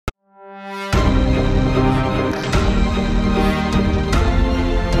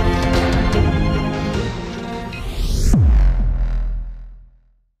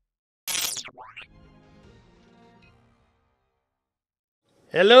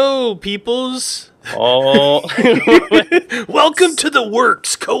Hello, peoples. Oh. Welcome to the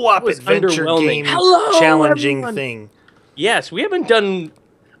Works co-op adventure game challenging everyone. thing. Yes, we haven't done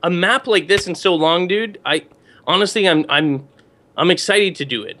a map like this in so long, dude. Honestly, I'm excited to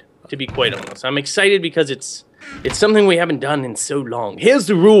do it. To be quite honest, I'm excited because it's something we haven't done in so long. Here's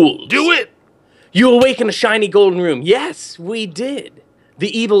the rules. Do it. You awaken a shiny golden room. Yes, we did.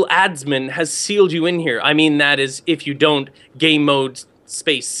 The evil adsman has sealed you in here. I mean, that is, if you don't game mode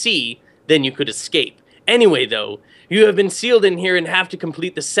space C, then you could escape. Anyway, though, you have been sealed in here and have to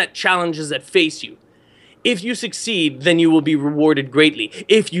complete the set challenges that face you. If you succeed, then you will be rewarded greatly.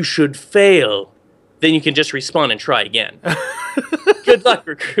 If you should fail, then you can just respawn and try again. Good luck,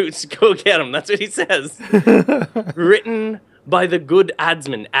 recruits. Go get them. That's what he says. Written by the good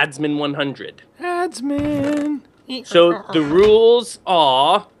adsman, Adsman 100. Adsman. So the rules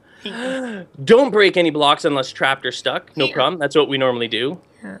are: don't break any blocks unless trapped or stuck. No problem. That's what we normally do.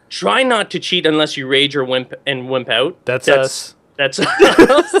 Try not to cheat unless you rage or wimp out. That's us. That's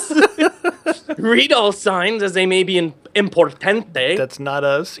us. Read all signs as they may be importante. That's not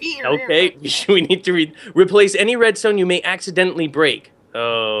us. Okay, we need to read. Replace any redstone you may accidentally break.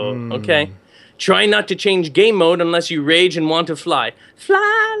 Oh, okay. Try not to change game mode unless you rage and want to fly.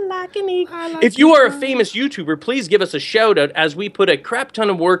 Fly like an eagle. If you are a famous YouTuber, please give us a shout out as we put a crap ton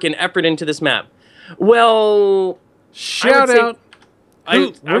of work and effort into this map. Well, shout out. I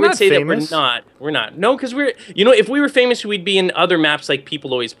would say famous. That we're not. No, because if we were famous, we'd be in other maps like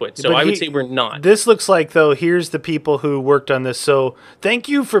people always put. So I would say we're not. This looks like, though, here's the people who worked on this. So thank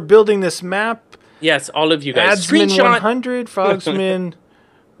you for building this map. Yes, all of you guys. Adsman 100, Frogsman,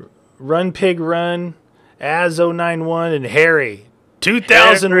 Run Pig Run, Az091, and Harry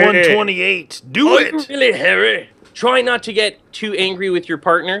 2128. Do it. You really, Harry? Try not to get too angry with your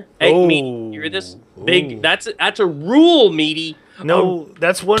partner. Hey, Meaty, you hear this? Big. That's a rule, Meaty. No,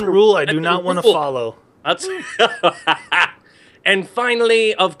 that's one rule I do not want to follow. That's And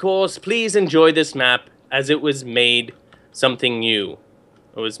finally, of course, please enjoy this map as it was made something new.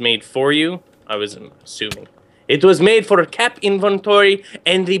 It was made for you, I was assuming. It was made for cap inventory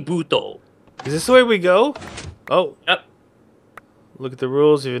and the Buto. Is this the way we go? Oh. Yep. Look at the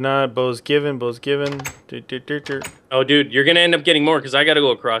rules. If you're not, bow's given. Oh, dude, you're going to end up getting more because I got to go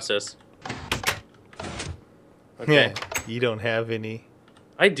across this. Okay. Yeah, you don't have any.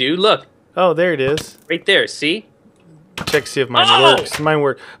 I do. Look. Oh, there it is. Right there. See? Check see if mine works. Mine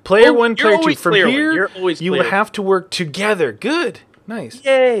works. Player 1, player 2. From here, you will have to work together. Good. Nice.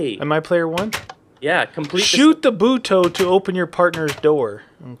 Yay. Am I player 1? Yeah, complete. Shoot the Buto to open your partner's door.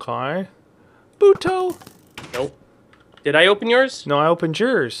 Okay. Buto. Nope. Did I open yours? No, I opened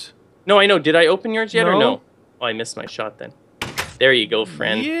yours. No, I know. Did I open yours yet or no? No. Oh, I missed my shot then. There you go,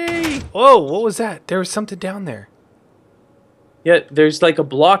 friend. Yay. Oh, what was that? There was something down there. Yeah, there's like a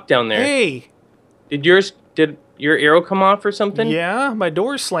block down there. Hey. Did your arrow come off or something? Yeah, my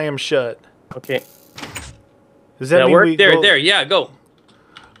door slammed shut. Okay. Does that mean work? we There, yeah, go.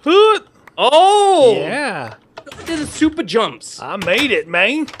 Hoot. Oh! Yeah. I did the super jumps. I made it,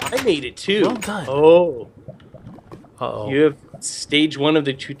 man. I made it too. Well done. Oh. Uh-oh. You have stage 1 of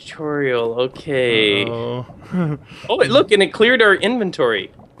the tutorial. Okay. Uh-oh. Oh, look, and it cleared our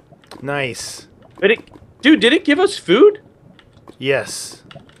inventory. Nice. But dude, did it give us food? Yes.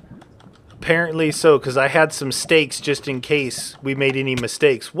 Apparently so, because I had some stakes just in case we made any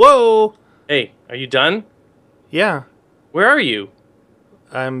mistakes. Whoa! Hey, are you done? Yeah. Where are you?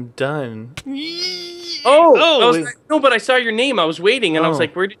 I'm done. Oh! No, but I saw your name. I was waiting, and I was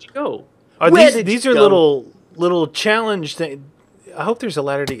like, where did you go? These are little challenge things. I hope there's a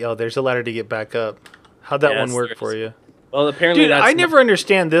ladder to... Oh, there's a ladder to get back up. How'd that one work for you? Well, apparently Dude, I never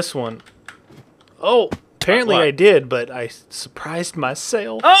understand this one. Oh, apparently I did, but I surprised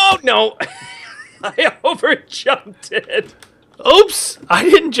myself. Oh, no! I overjumped it. Oops! I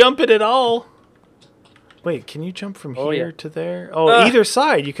didn't jump it at all. Wait, can you jump from here to there? Oh, either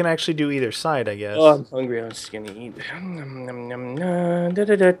side. You can actually do either side, I guess. Oh, I'm hungry. I'm just gonna eat.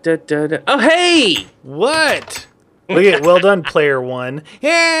 Oh, hey! What? Look at well done, player 1.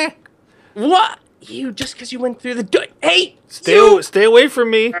 Yeah. What? You just because you went through the door. Hey! Stay away from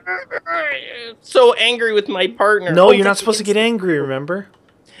me. So angry with my partner. No, you're not supposed to get angry, remember?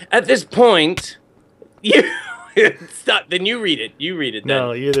 At this point, you... Stop. Then you read it. You read it then.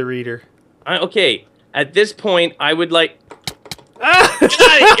 No, you're the reader. Okay. At this point, I would like...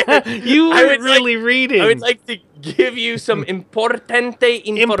 You were really reading. I would like to give you some importante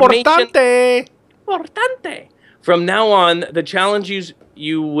information. Importante. From now on, the challenges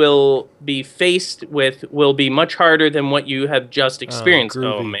you will be faced with will be much harder than what you have just experienced.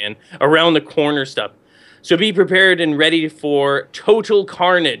 Oh man. Around the corner stuff. So be prepared and ready for total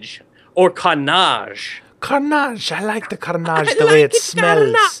carnage or carnage. Carnage. I like the carnage the way it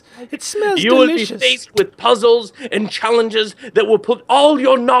smells. It smells You will be delicious. faced with puzzles and challenges that will put all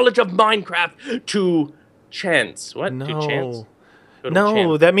your knowledge of Minecraft to chance. What? No. To chance? No,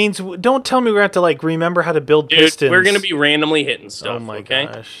 chance. that means don't tell me we're going to have to like remember how to build pistons. We're going to be randomly hitting stuff. Oh my okay?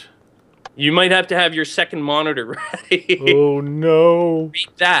 gosh. You might have to have your second monitor ready. Oh no.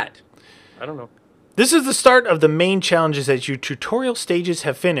 Beat that. I don't know. This is the start of the main challenges as your tutorial stages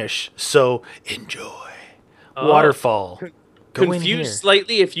have finished. So enjoy. Waterfall. Go in here. Confused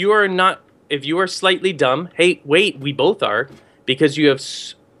slightly if you are slightly dumb. Hey, wait, we both are because you have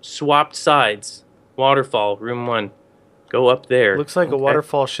swapped sides. Waterfall, room 1. Go up there. Looks like a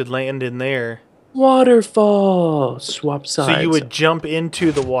waterfall should land in there. Waterfall. Swap sides. So you would jump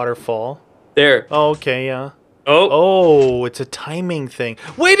into the waterfall. There. Oh, okay, yeah. Oh. Oh, it's a timing thing.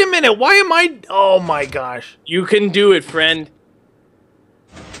 Wait a minute. Why am I... Oh, my gosh. You can do it, friend.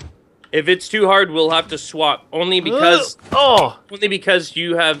 If it's too hard, we'll have to swap. Only because... Only because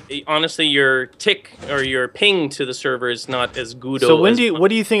you have... Honestly, your tick or your ping to the server is not as good. So what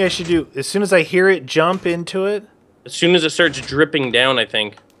do you think I should do? As soon as I hear it, jump into it? As soon as it starts dripping down, I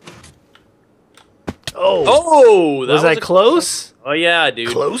think. Oh. Oh! Was I close? Oh, yeah, dude.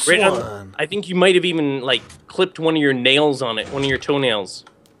 Close one. I think you might have even, like, clipped one of your nails on it. One of your toenails.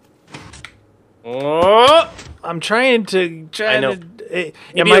 Oh! I'm trying to... I know.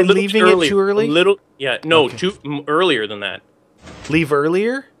 Am I leaving it too early? Yeah, no, earlier than that. Leave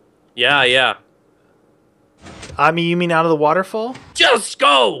earlier? Yeah, yeah. I mean, you mean out of the waterfall? Just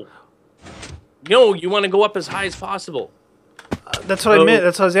go! No, you want to go up as high as possible. That's what I meant.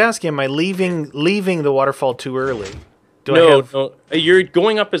 That's what I was asking. Am I leaving the waterfall too early? No. You're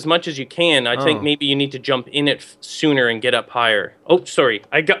going up as much as you can. I think maybe you need to jump in it sooner and get up higher. Oh, sorry.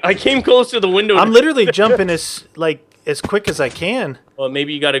 I came close to the window. I'm literally jumping as quick as I can. Well,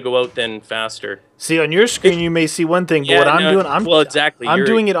 maybe you got to go out then faster. See, on your screen you may see one thing, but what I'm doing, I'm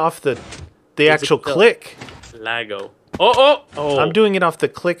doing it off the actual click. Lago. Oh! I'm doing it off the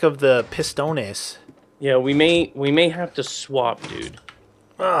click of the pistones. Yeah, we may have to swap, dude.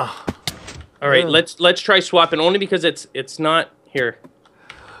 Oh. All right, let's try swapping only because it's not here.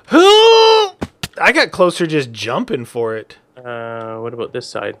 I got closer just jumping for it. What about this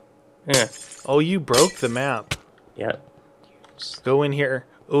side? Yeah. Oh, you broke the map. Yeah. Go in here.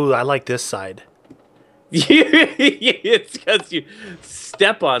 Ooh, I like this side. It's because you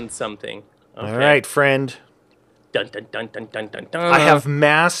step on something. Okay. All right, friend. Dun, dun, dun, dun, dun, dun, dun. I have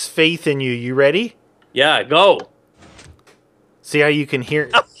mass faith in you. You ready? Yeah, go. See how you can hear...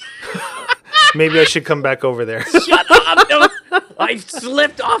 Maybe I should come back over there. Shut up! No, I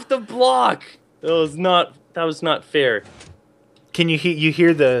slipped off the block. That was not fair. Can you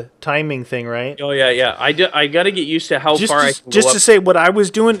hear the timing thing, right? Oh yeah. I got to get used to how far I can go just up. to say what I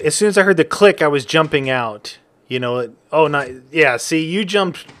was doing. As soon as I heard the click, I was jumping out. You know. See, you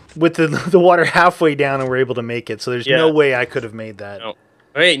jumped with the water halfway down and were able to make it. So there's no way I could have made that. No. All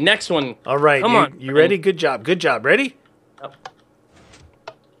right, next one. All right, come on. You ready? Good job. Good job. Ready? Yep.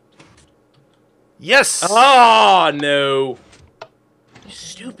 Yes. Oh no! You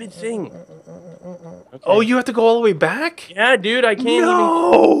stupid thing. Okay. Oh, you have to go all the way back? Yeah, dude, I can't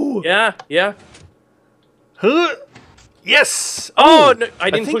even... Yeah. Huh? Yes. Oh, no, I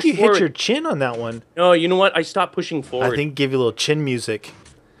didn't push forward. I think you hit your chin on that one. No, you know what? I stopped pushing forward. I think give you a little chin music.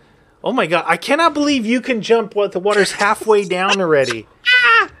 Oh my god, I cannot believe you can jump while the water's halfway down already.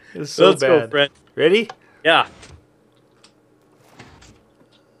 It's so Let's bad. go, Brett. Ready? Yeah.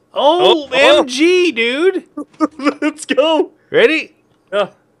 Oh, MG, dude. Let's go. Ready?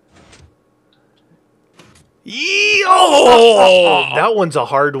 Yeah. Oh, that one's a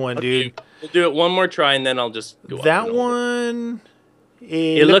hard one, dude. We'll do it one more try, and then I'll just go that one.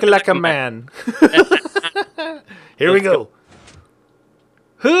 It look like a man. Here we go.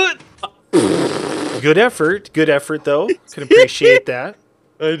 Good effort. Good effort, though. Can appreciate that.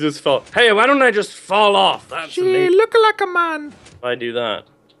 I just fell. Hey, why don't I just fall off? That's amazing. Look like a man. If I do that.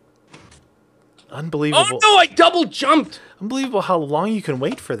 Unbelievable. Oh, no, I double jumped. Unbelievable how long you can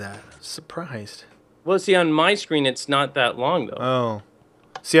wait for that. Surprised. Well, see, on my screen, it's not that long, though. Oh.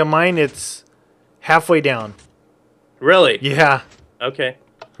 See, on mine, it's halfway down. Really? Yeah. Okay.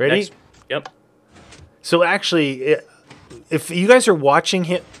 Ready? Yep. So, actually, if you guys are watching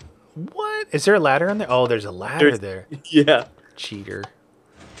him... What? Is there a ladder on there? Oh, there's a ladder there. Yeah. Cheater.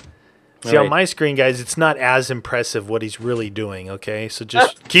 See, on my screen, guys, it's not as impressive what he's really doing, okay? So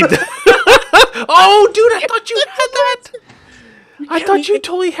just keep that... Oh, dude, I thought you had that! I thought you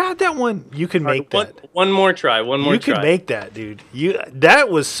totally had that one. You can make that. One more try. One more try. You can make that, dude. That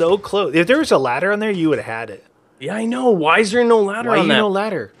was so close. If there was a ladder on there, you would have had it. Yeah, I know. Why is there no ladder on that? Why no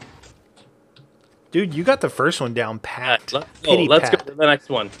ladder? Dude, you got the first one down pat. Let's go to the next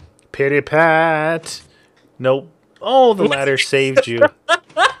one. Pity pat. Nope. Oh, the ladder saved you.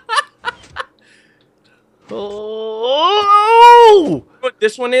 Oh! What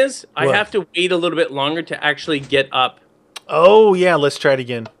this one is? What? I have to wait a little bit longer to actually get up. Oh, yeah. Let's try it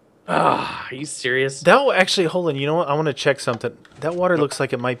again. Ah, are you serious? Actually, hold on. You know what? I want to check something. That water looks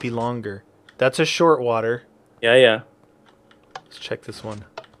like it might be longer. That's a short water. Yeah. Let's check this one.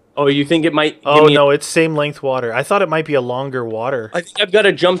 Oh, you think it might... Oh, no. It's same length water. I thought it might be a longer water. I think I've got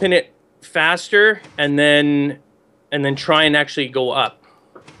to jump in it faster and then try and actually go up.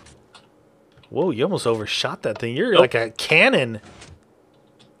 Whoa, you almost overshot that thing. You're like a cannon.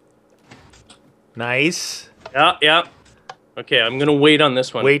 Nice. Yeah. Okay, I'm going to wait on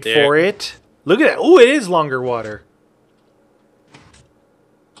this one. Wait for it. Look at that. Oh, it is longer water.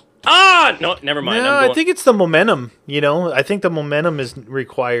 Ah! No, never mind. No, I think it's the momentum, I think the momentum is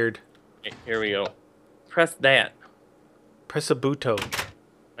required. Okay, here we go. Press that. Press a buto.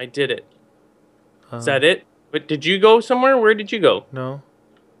 I did it. Is that it? But did you go somewhere? Where did you go? No.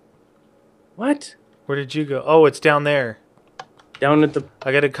 What? Where did you go? Oh, it's down there. Down at the...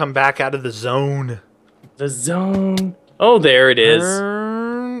 I got to come back out of the zone. The zone. Oh, there it is.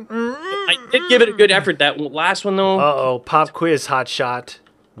 I did give it a good effort. That last one, though. Uh-oh. Pop quiz, hot shot.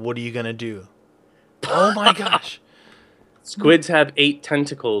 What are you going to do? Oh, my gosh. Squids have 8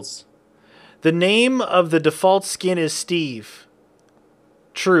 tentacles. The name of the default skin is Steve.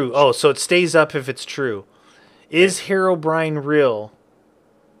 True. Oh, so it stays up if it's true. Is Herobrine real?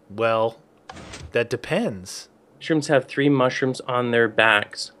 Well, that depends. Mushrooms have 3 mushrooms on their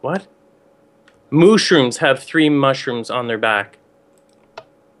backs. What? Mushrooms have 3 mushrooms on their back.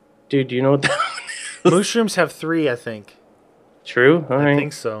 Dude, do you know what that is? Mushrooms have 3, I think. True? All right. I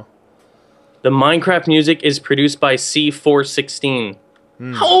think so. The Minecraft music is produced by C416.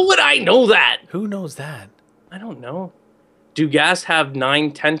 How would I know that? Who knows that? I don't know. Do gas have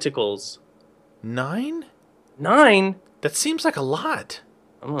 9 tentacles? 9? 9? That seems like a lot.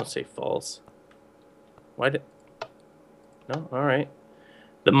 I'm going to say false. Why did... No? All right.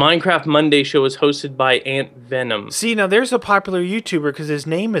 The Minecraft Monday show is hosted by Ant Venom. See, now there's a popular YouTuber because his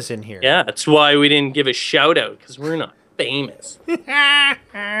name is in here. Yeah, that's why we didn't give a shout out, because we're not famous. I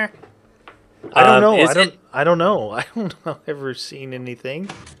don't know. I don't know. I don't know. I've ever seen anything.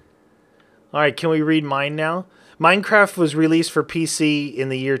 All right, can we read mine now? Minecraft was released for PC in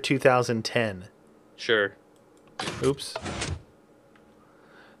the year 2010. Sure. Oops.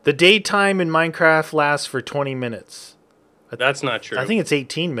 The daytime in Minecraft lasts for 20 minutes. That's not true. I think it's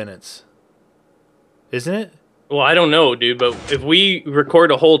 18 minutes. Isn't it? Well, I don't know, dude, but if we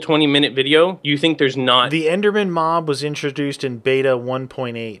record a whole 20-minute video, you think there's not... The Enderman mob was introduced in beta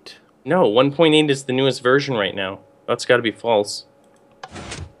 1.8. No, 1.8 is the newest version right now. That's got to be false.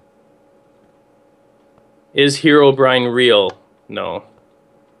 Is Herobrine real? No.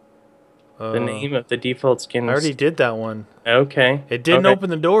 The name of the default skin I already did that one. Okay. It didn't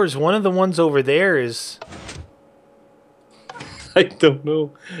open the doors. One of the ones over there is... I don't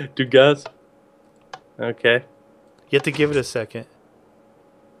know. Do guess. Okay. You have to give it a second.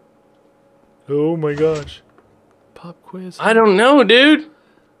 Oh my gosh. Pop quiz. I don't know, dude.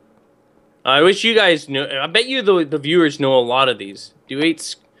 I wish you guys knew. I bet you the viewers know a lot of these. Do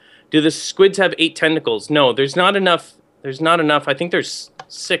the squids have 8 tentacles? No, there's not enough. There's not enough. I think there's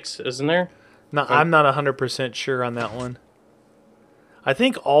 6, isn't there? No, I'm not 100% sure on that one. I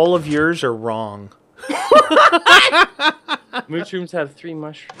think all of yours are wrong. Mushrooms have 3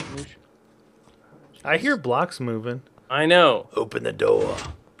 mushrooms. I hear blocks moving. I know. Open the door.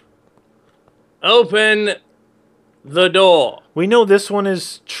 Open the door. We know this one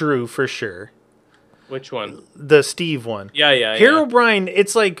is true for sure. Which one? The Steve one. Yeah. Herobrine,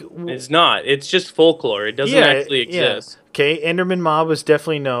 it's like... It's not. It's just folklore. It doesn't actually exist. Yeah. Okay, Enderman Mob was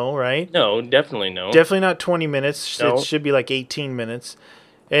definitely no, right? No, definitely no. Definitely not 20 minutes. No. It should be like 18 minutes.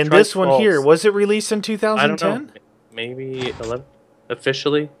 And Try this one here, was it released in 2010? I don't know. Maybe 11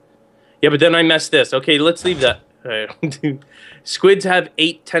 officially. Yeah, but then I messed this. Okay, let's leave that. Squids have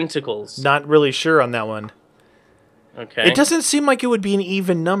 8 tentacles. Not really sure on that one. Okay. It doesn't seem like it would be an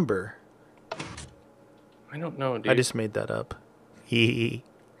even number. I don't know, dude. I just made that up.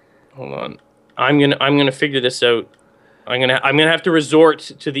 Hold on. I'm gonna figure this out. I'm gonna have to resort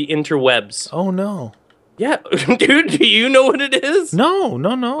to the interwebs. Oh no. Yeah, dude. Do you know what it is? No.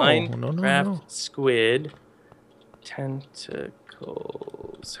 Minecraft squid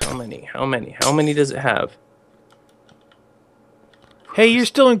tentacles. How many? How many does it have? Hey, you're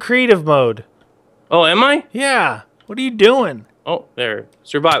still in creative mode. Oh, am I? Yeah. What are you doing? Oh, there.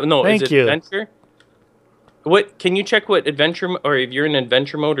 Survival. No, Thank is it you. adventure? What? Can you check what adventure or if you're in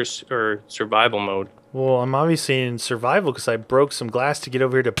adventure mode or survival mode? Well, I'm obviously in survival because I broke some glass to get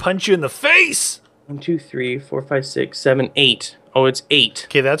over here to punch you in the face. 1, 2, 3, 4, 5, 6, 7, 8. Oh, it's 8.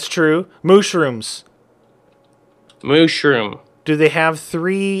 Okay, that's true. Mushrooms. Mushroom. Do they have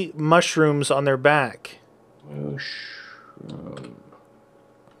 3 mushrooms on their back? Mushroom.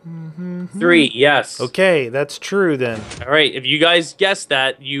 3, yes. Okay, that's true then. All right, if you guys guessed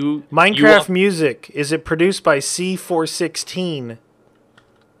that, Minecraft music. Is it produced by C416?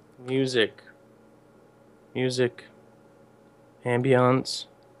 Music. Ambience.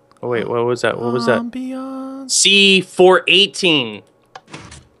 Oh wait, what was that? What was that? Ambiance. C418.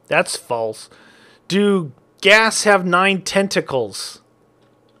 That's false. Do gas have 9 tentacles?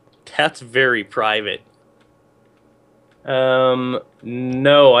 That's very private.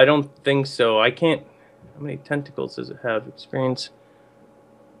 No, I don't think so. I can't. How many tentacles does it have? Experience.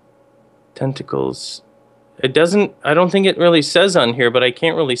 Tentacles. It doesn't. I don't think it really says on here, but I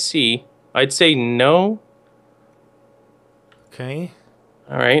can't really see. I'd say no. Okay.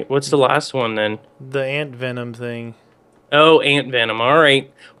 All right. What's the last one then? The ant venom thing. Oh, ant venom. All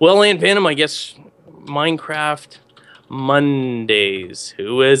right. Well, ant venom. I guess Minecraft Mondays.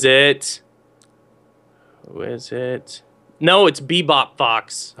 Who is it? Who is it? No, it's Bebop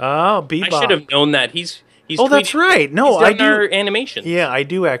Fox. Oh, Bebop. I should have known that. He's oh, that's right. No, he's I done do. our animations. Yeah, I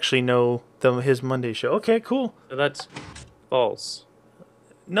do actually know his Monday show. Okay, cool. So that's false.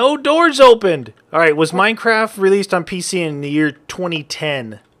 No doors opened. All right, was Minecraft released on PC in the year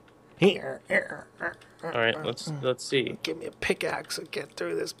 2010? Here. All right, let's see. Give me a pickaxe to get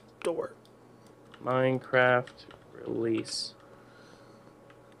through this door. Minecraft release.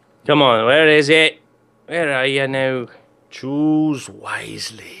 Come on, where is it? Where are you now? Choose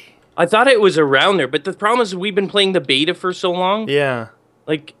wisely. I thought it was around there, but the problem is we've been playing the beta for so long. Yeah.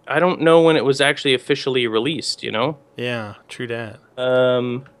 Like, I don't know when it was actually officially released, you know? Yeah, true that.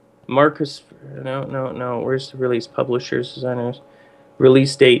 Marcus, no. Where's the release? Publishers, designers.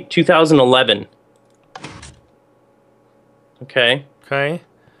 Release date, 2011. Okay. Okay.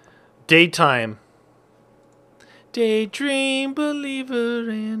 Daytime. Daydream believer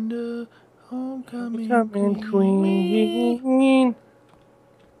and a homecoming queen.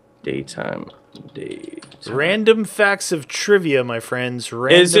 Daytime. Random facts of trivia, my friends.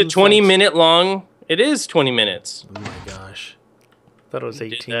 Is it 20-minute long? It is 20 minutes. Oh my gosh. I thought it was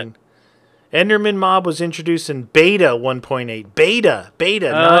 18. Enderman Mob was introduced in Beta 1.8. Beta,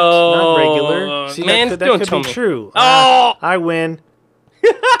 not regular. See, man, that don't could tell be me. true. Oh! I win.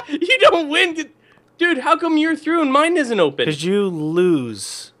 You don't win. Dude, how come you're through and mine isn't open? Because you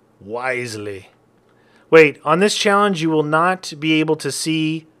lose wisely. Wait, on this challenge, you will not be able to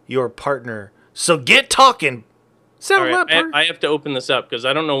see your partner. So get talking. All right, I have to open this up because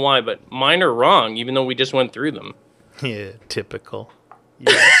I don't know why, but mine are wrong, even though we just went through them. Yeah, typical.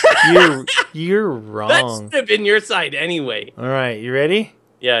 You're wrong. That should have been your side anyway. All right, you ready?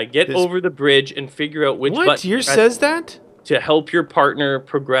 Yeah, get over the bridge and figure out which button. What? Yours says that? To help your partner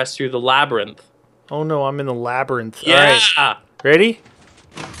progress through the labyrinth. Oh no, I'm in the labyrinth. Yeah. All right. Ready?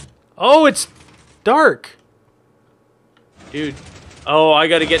 Oh, it's dark. Dude. Oh, I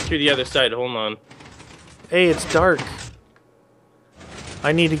got to get through the other side. Hold on. Hey, it's dark.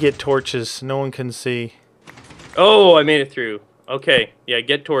 I need to get torches. No one can see. Oh, I made it through. Okay. Yeah,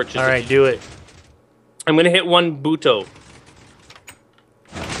 get torches. All right, do it. I'm going to hit one Buto.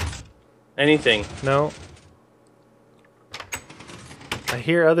 Anything. No. I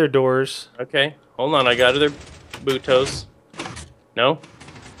hear other doors. Okay. Hold on. I got other Butos. No?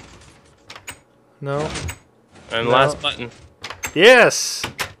 No. And No. last button. Yes.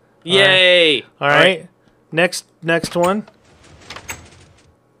 Yay. All right. Next one.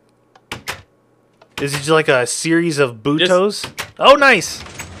 Is it just like a series of Butos? Oh, nice.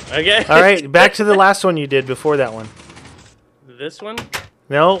 Okay. All right, back to the last one you did before that one. This one?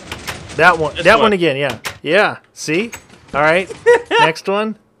 No, that one. This that one one. again. Yeah. Yeah. See? All right. Next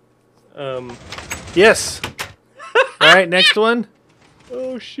one. Yes. All right. Next one.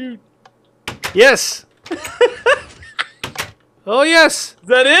 Oh, shoot. Yes. Oh, yes. Is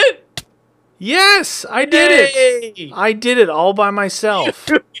that it? Yes, I did it. I did it all by myself.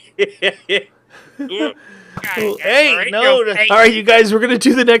 Hey, no. All right, you guys, we're going to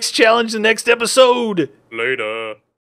do the next challenge the next episode. Later.